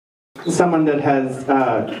someone that has,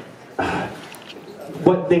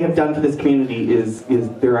 what they have done for this community is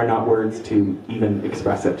there are not words to even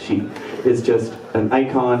express it. She is just an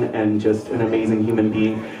icon and just an amazing human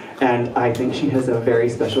being. And I think she has a very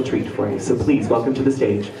special treat for you. So please welcome to the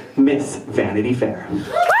stage, Miss Vanity Fair.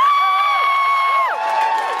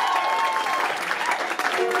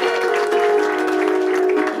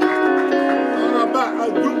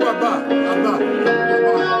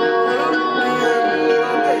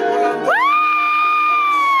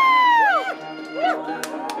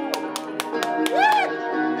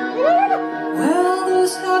 Well,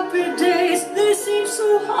 those happy days, they seem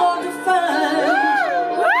so hard to find.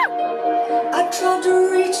 I tried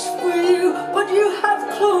to reach for you, but you have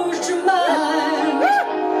closed your mind.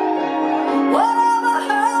 Whatever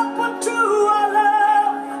happened to our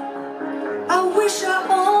love? I wish I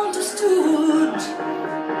understood.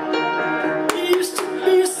 It used to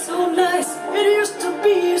be so nice, it used to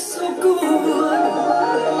be so good.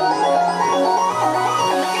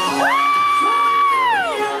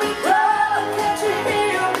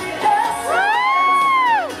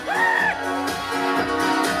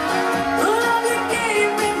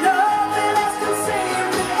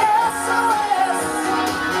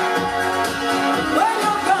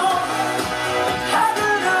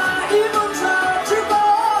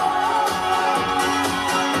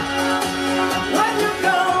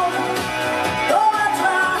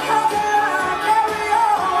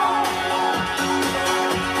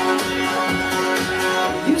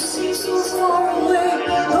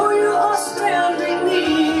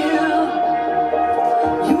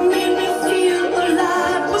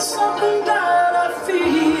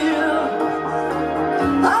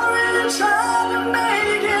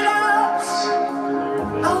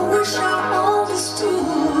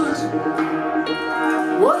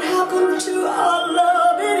 What happened to our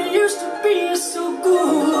love? It used to be so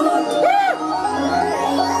good.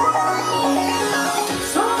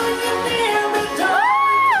 So if you near me,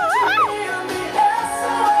 darling, hear me,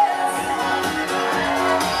 SOS.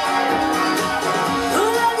 The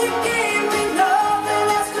love you gave me, nothing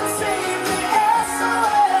else can save me,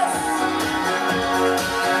 SOS.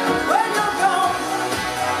 When you're gone,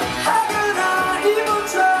 how could I even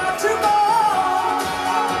try to go?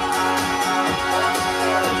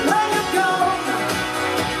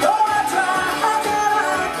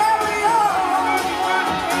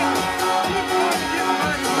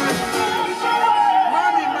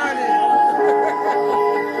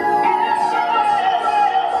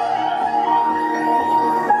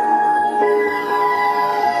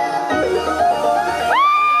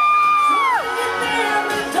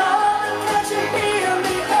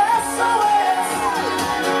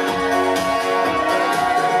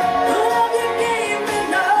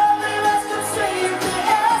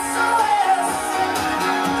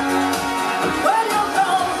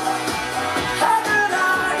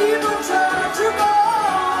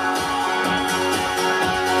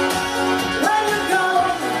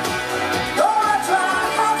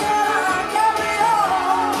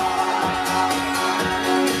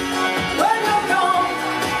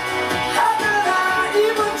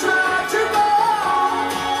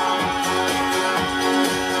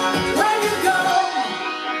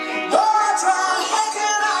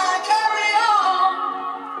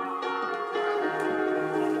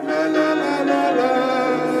 La la